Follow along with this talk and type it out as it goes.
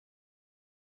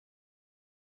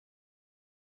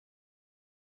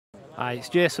Hi, it's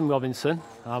Jason Robinson.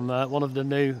 I'm one of the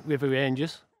new river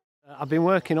rangers. I've been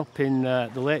working up in the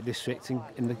Lake District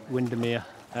in the Windermere.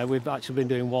 We've actually been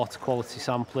doing water quality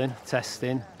sampling,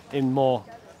 testing in more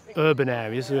urban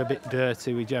areas. They're a bit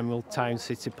dirty with general town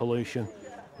city pollution,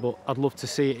 but I'd love to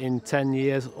see it in 10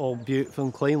 years all beautiful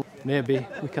and clean. Maybe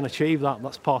we can achieve that.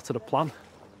 That's part of the plan.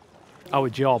 Our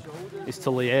job is to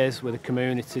liaise with the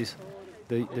communities,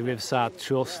 the Riverside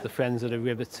Trust, the Friends of the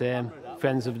River Tame,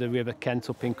 Friends of the River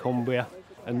Kent up in Cumbria,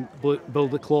 and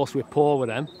build a close rapport with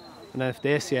them. And then if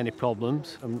they see any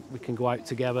problems, and we can go out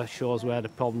together, show us where the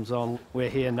problems are.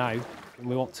 We're here now, and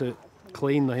we want to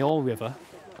clean the whole river,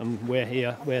 and we're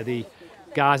here, we're the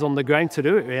guys on the ground to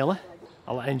do it really.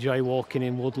 I enjoy walking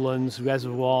in woodlands,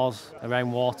 reservoirs,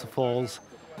 around waterfalls.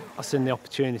 I seen the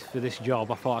opportunity for this job.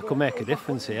 I thought I could make a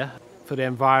difference here for the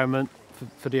environment,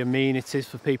 for the amenities,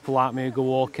 for people like me who go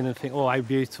walking and think, oh, how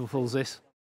beautiful is this?